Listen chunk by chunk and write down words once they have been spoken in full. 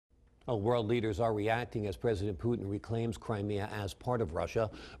Well, world leaders are reacting as President Putin reclaims Crimea as part of Russia,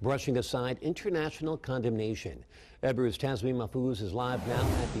 brushing aside international condemnation. Ebru's Tasmin Mahfuz is live now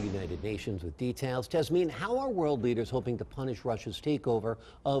at the United Nations with details. Tasmin, how are world leaders hoping to punish Russia's takeover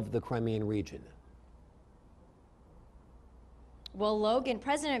of the Crimean region? Well, Logan,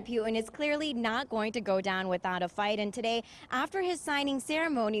 President Putin is clearly not going to go down without a fight. And today, after his signing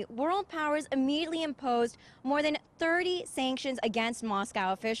ceremony, world powers immediately imposed more than 30 sanctions against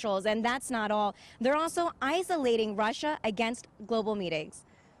Moscow officials. And that's not all. They're also isolating Russia against global meetings.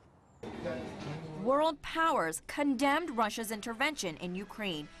 World powers condemned Russia's intervention in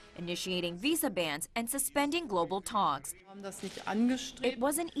Ukraine, initiating visa bans and suspending global talks. It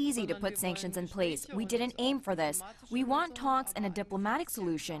wasn't easy to put sanctions in place. We didn't aim for this. We want talks and a diplomatic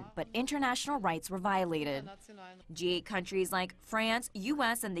solution, but international rights were violated. G8 countries like France,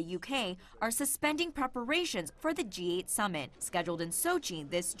 US, and the UK are suspending preparations for the G8 summit, scheduled in Sochi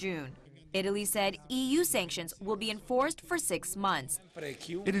this June. Italy said EU sanctions will be enforced for 6 months.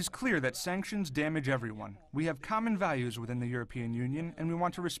 It is clear that sanctions damage everyone. We have common values within the European Union, and we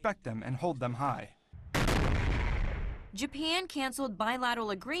want to respect them and hold them high. Japan canceled bilateral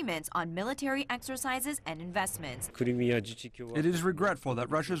agreements on military exercises and investments. It is regretful that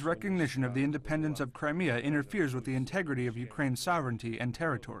Russia's recognition of the independence of Crimea interferes with the integrity of Ukraine's sovereignty and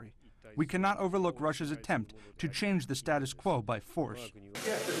territory. We cannot overlook Russia's attempt to change the status quo by force.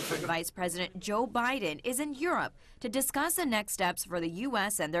 Vice President Joe Biden is in Europe to discuss the next steps for the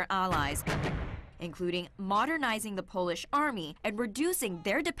U.S. and their allies, including modernizing the Polish army and reducing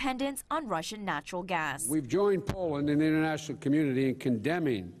their dependence on Russian natural gas. We've joined Poland and the international community in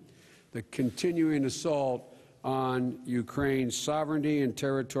condemning the continuing assault on Ukraine's sovereignty and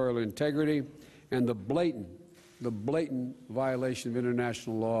territorial integrity and the blatant violation of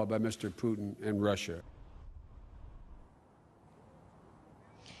international law by Mr. Putin and Russia.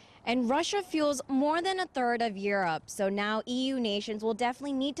 And Russia fuels more than a third of Europe. So now EU nations will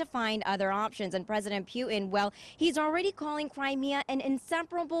definitely need to find other options. And President Putin, well, he's already calling Crimea an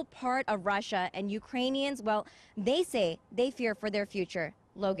inseparable part of Russia. And Ukrainians, well, they say they fear for their future.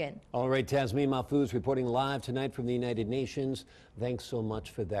 Logan. All right, Tasmin Mahfuz reporting live tonight from the United Nations. Thanks so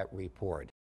much for that report.